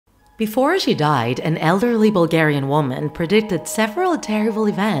Before she died, an elderly Bulgarian woman predicted several terrible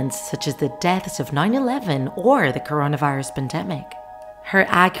events such as the deaths of 9/11 or the coronavirus pandemic. Her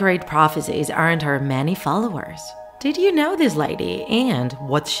accurate prophecies earned her many followers. Did you know this lady and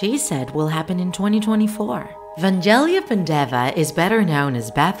what she said will happen in 2024? Vangelia Pandeva is better known as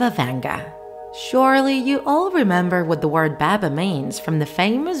Baba Vanga. Surely you all remember what the word Baba means from the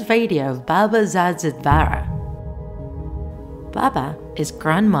famous video of Baba Zadzidvara. Baba is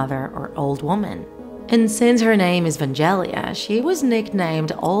grandmother or old woman. And since her name is Vangelia, she was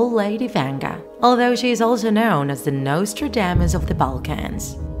nicknamed Old Lady Vanga, although she is also known as the Nostradamus of the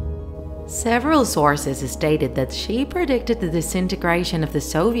Balkans. Several sources stated that she predicted the disintegration of the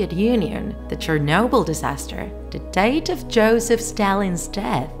Soviet Union, the Chernobyl disaster, the date of Joseph Stalin's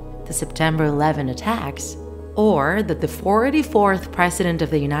death, the September 11 attacks, or that the 44th President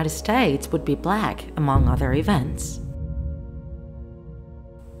of the United States would be black, among other events.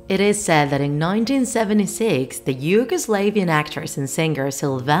 It is said that in 1976, the Yugoslavian actress and singer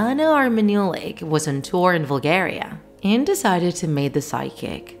Silvana Armanulik was on tour in Bulgaria and decided to meet the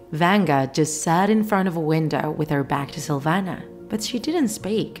psychic. Vanga just sat in front of a window with her back to Silvana, but she didn't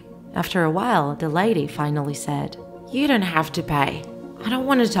speak. After a while, the lady finally said, "You don't have to pay. I don't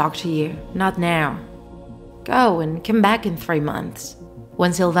want to talk to you, not now. Go and come back in 3 months."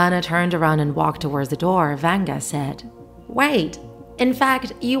 When Silvana turned around and walked towards the door, Vanga said, "Wait. In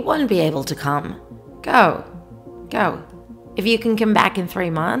fact, you won't be able to come. Go. If you can come back in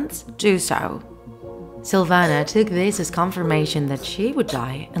 3 months, do so." Silvana took this as confirmation that she would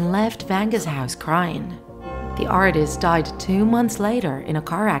die and left Vanga's house crying. The artist died 2 months later in a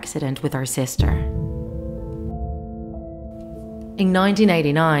car accident with her sister. In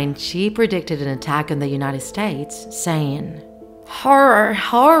 1989, she predicted an attack on the United States, saying, "Horror,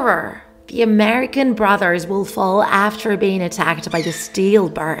 horror! The American brothers will fall after being attacked by the steel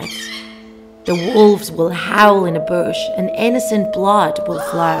birds. The wolves will howl in a bush and innocent blood will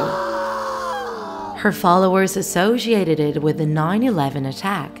flow." Her followers associated it with the 9/11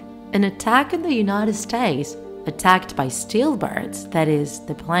 attack, an attack in the United States attacked by steel birds, that is,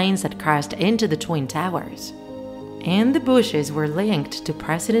 the planes that crashed into the Twin Towers. And the bushes were linked to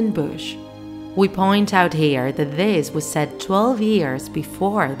President Bush. We point out here that this was said 12 years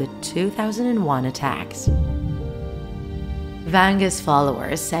before the 2001 attacks. Vanga's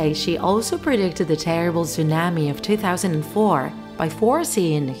followers say she also predicted the terrible tsunami of 2004 by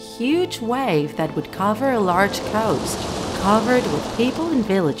foreseeing a huge wave that would cover a large coast, covered with people and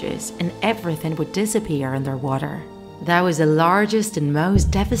villages, and everything would disappear underwater. That was the largest and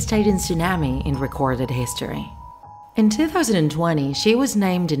most devastating tsunami in recorded history. In 2020, she was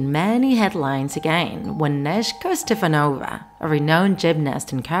named in many headlines again when Neshka Stefanova, a renowned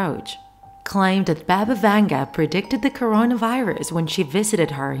gymnast and coach, claimed that Baba Vanga predicted the coronavirus when she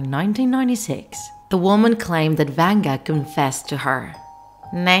visited her in 1996. The woman claimed that Vanga confessed to her,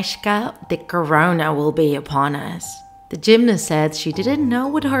 "Neshka, the corona will be upon us." The gymnast said she didn't know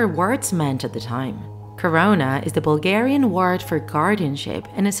what her words meant at the time. Corona is the Bulgarian word for guardianship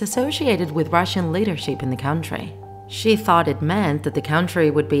and is associated with Russian leadership in the country. She thought it meant that the country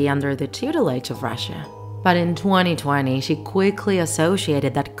would be under the tutelage of Russia. But in 2020, she quickly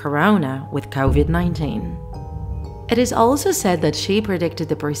associated that corona with COVID-19. It is also said that she predicted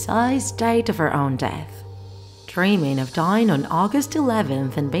the precise date of her own death, dreaming of dying on August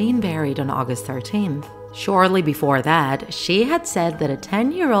 11th and being buried on August 13th. Shortly before that, she had said that a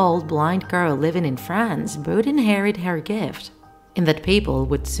 10-year-old blind girl living in France would inherit her gift, and that people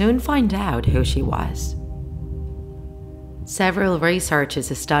would soon find out who she was. Several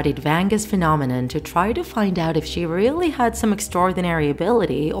researchers studied Vanga's phenomenon to try to find out if she really had some extraordinary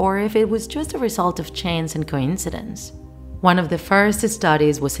ability or if it was just a result of chance and coincidence. One of the first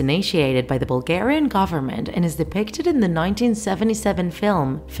studies was initiated by the Bulgarian government and is depicted in the 1977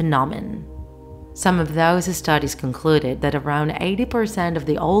 film Phenomenon. Some of those studies concluded that around 80% of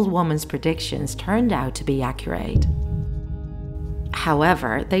the old woman's predictions turned out to be accurate.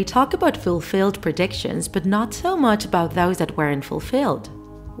 However, they talk about fulfilled predictions, but not so much about those that weren't fulfilled,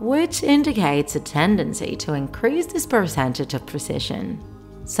 which indicates a tendency to increase this percentage of precision.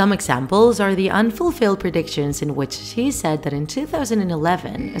 Some examples are the unfulfilled predictions in which she said that in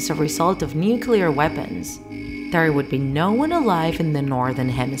 2011, as a result of nuclear weapons, there would be no one alive in the Northern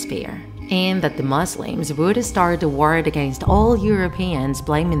Hemisphere, and that the Muslims would start a war against all Europeans,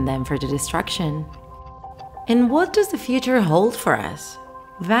 blaming them for the destruction. And what does the future hold for us?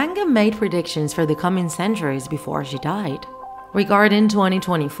 Vanga made predictions for the coming centuries before she died. Regarding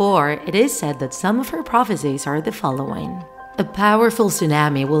 2024, it is said that some of her prophecies are the following. A powerful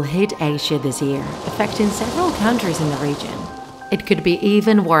tsunami will hit Asia this year, affecting several countries in the region. It could be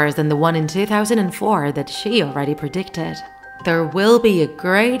even worse than the one in 2004 that she already predicted. There will be a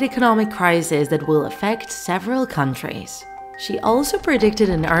great economic crisis that will affect several countries. She also predicted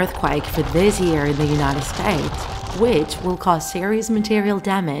an earthquake for this year in the United States, which will cause serious material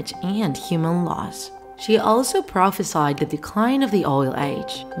damage and human loss. She also prophesied the decline of the oil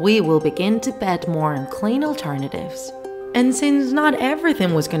age. We will begin to bet more on clean alternatives. And since not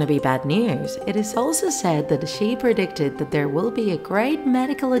everything was going to be bad news, it is also said that she predicted that there will be a great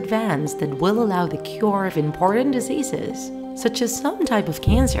medical advance that will allow the cure of important diseases, such as some type of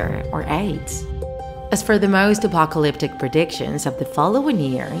cancer or AIDS. As for the most apocalyptic predictions of the following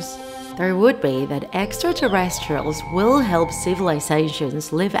years, there would be that extraterrestrials will help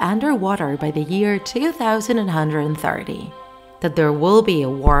civilizations live underwater by the year 2130, that there will be a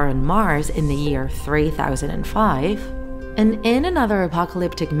war on Mars in the year 3005, and in another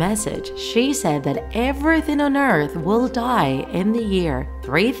apocalyptic message, she said that everything on Earth will die in the year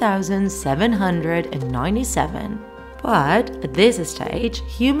 3797. But at this stage,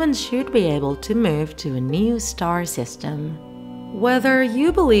 humans should be able to move to a new star system. Whether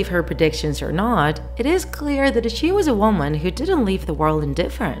you believe her predictions or not, it is clear that she was a woman who didn't leave the world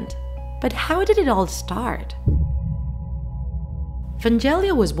indifferent. But how did it all start?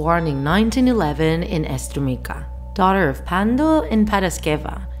 Vangelia was born in 1911 in Strumica, daughter of Pando and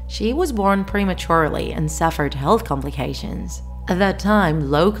Paraskeva. She was born prematurely and suffered health complications. At that time,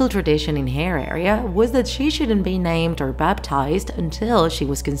 local tradition in her area was that she shouldn't be named or baptized until she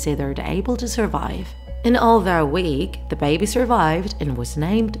was considered able to survive. And although weak, the baby survived and was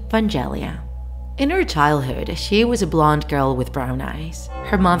named Vangelia. In her childhood, she was a blonde girl with brown eyes.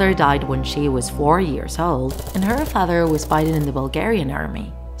 Her mother died when she was 4 years old, and her father was fighting in the Bulgarian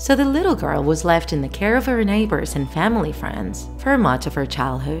army. So the little girl was left in the care of her neighbors and family friends for much of her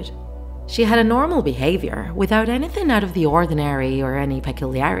childhood. She had a normal behavior, without anything out of the ordinary or any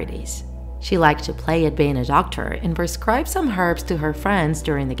peculiarities. She liked to play at being a doctor and prescribe some herbs to her friends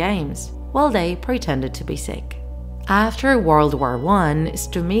during the games, while they pretended to be sick. After World War I,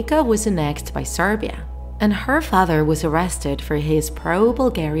 Strumica was annexed by Serbia, and her father was arrested for his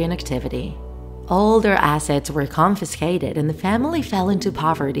pro-Bulgarian activity. All their assets were confiscated and the family fell into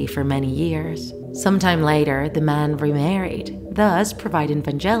poverty for many years. Sometime later, the man remarried, thus providing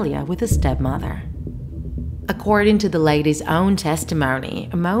Vangelia with a stepmother. According to the lady's own testimony,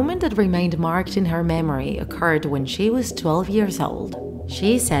 a moment that remained marked in her memory occurred when she was 12 years old.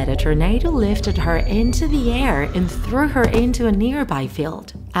 She said a tornado lifted her into the air and threw her into a nearby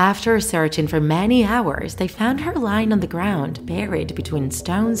field. After searching for many hours, they found her lying on the ground, buried between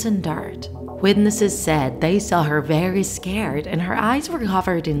stones and dirt. Witnesses said they saw her very scared and her eyes were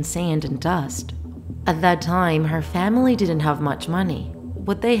covered in sand and dust. At that time, her family didn't have much money.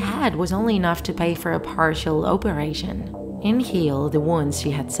 What they had was only enough to pay for a partial operation and heal the wounds she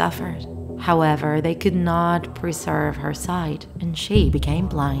had suffered. However, they could not preserve her sight and she became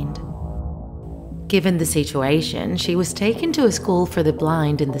blind. Given the situation, she was taken to a school for the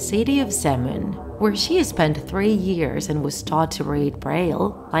blind in the city of Zemun, where she spent 3 years and was taught to read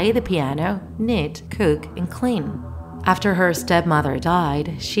Braille, play the piano, knit, cook, and clean. After her stepmother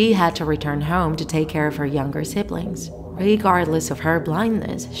died, she had to return home to take care of her younger siblings. Regardless of her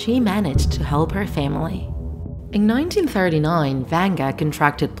blindness, she managed to help her family. In 1939, Vanga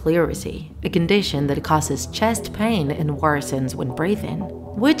contracted pleurisy, a condition that causes chest pain and worsens when breathing,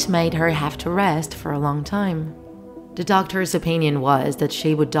 which made her have to rest for a long time. The doctor's opinion was that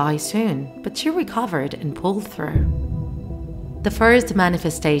she would die soon, but she recovered and pulled through. The first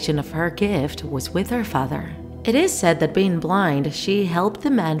manifestation of her gift was with her father. It is said that being blind, she helped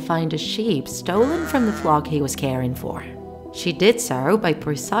the man find a sheep stolen from the flock he was caring for. She did so by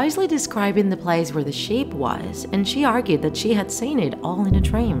precisely describing the place where the sheep was, and she argued that she had seen it all in a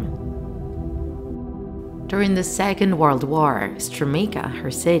dream. During the Second World War, Strumica,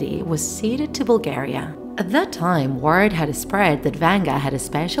 her city, was ceded to Bulgaria. At that time, word had spread that Vanga had a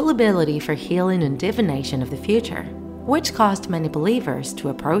special ability for healing and divination of the future, which caused many believers to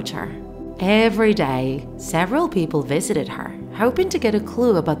approach her. Every day, several people visited her, hoping to get a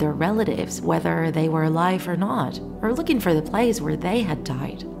clue about their relatives, whether they were alive or not, or looking for the place where they had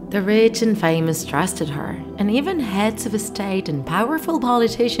died. The rich and famous trusted her, and even heads of state and powerful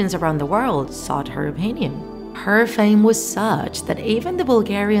politicians around the world sought her opinion. Her fame was such that even the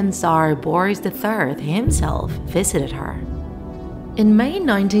Bulgarian Tsar Boris III himself visited her. In May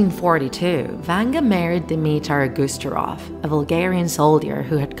 1942, Vanga married Dimitar Gusturov, a Bulgarian soldier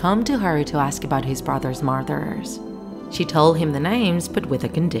who had come to her to ask about his brother's murderers. She told him the names, but with a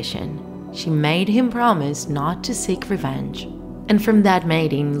condition. She made him promise not to seek revenge. And from that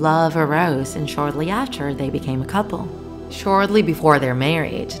mating, love arose, and shortly after, they became a couple. Shortly before their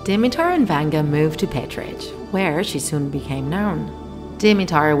marriage, Dimitar and Vanga moved to Petrich, where she soon became known.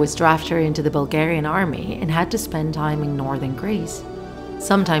 Dimitar was drafted into the Bulgarian army and had to spend time in northern Greece.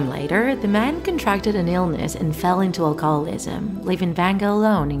 Sometime later, the man contracted an illness and fell into alcoholism, leaving Vanga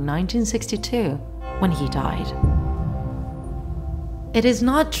alone in 1962, when he died. It is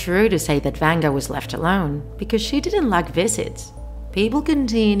not true to say that Vanga was left alone, because she didn't lack visits. People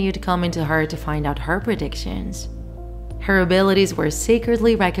continued coming to her to find out her predictions. Her abilities were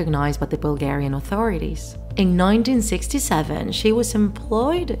secretly recognized by the Bulgarian authorities. In 1967, she was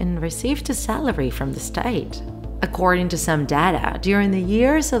employed and received a salary from the state. According to some data, during the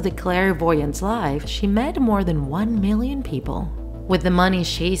years of the clairvoyant's life, she met more than 1 million people. With the money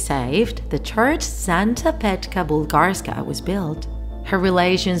she saved, the church Santa Petka Bulgarska was built. Her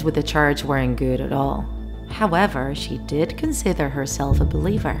relations with the church weren't good at all. However, she did consider herself a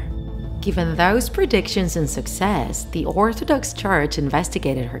believer. Given those predictions and success, the Orthodox Church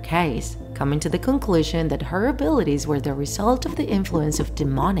investigated her case, coming to the conclusion that her abilities were the result of the influence of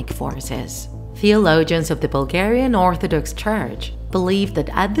demonic forces. Theologians of the Bulgarian Orthodox Church believed that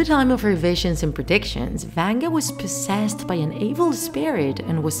at the time of her visions and predictions, Vanga was possessed by an evil spirit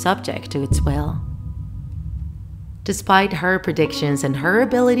and was subject to its will. Despite her predictions and her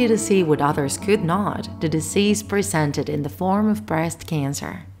ability to see what others could not, the disease presented in the form of breast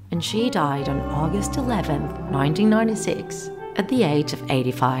cancer, and she died on August 11, 1996, at the age of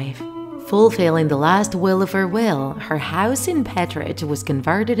 85. Fulfilling the last will of her will, her house in Petrich was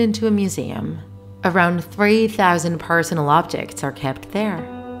converted into a museum. Around 3,000 personal objects are kept there.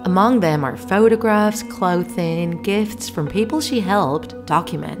 Among them are photographs, clothing, gifts from people she helped,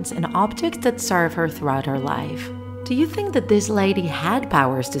 documents, and objects that serve her throughout her life. Do you think that this lady had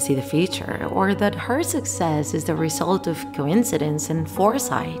powers to see the future, or that her success is the result of coincidence and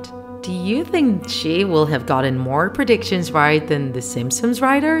foresight? Do you think she will have gotten more predictions right than the Simpsons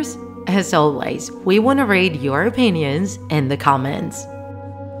writers? As always, we want to read your opinions in the comments.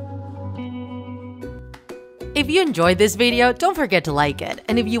 If you enjoyed this video, don't forget to like it,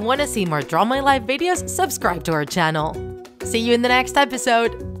 and if you want to see more Draw My Life videos, subscribe to our channel. See you in the next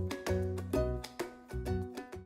episode!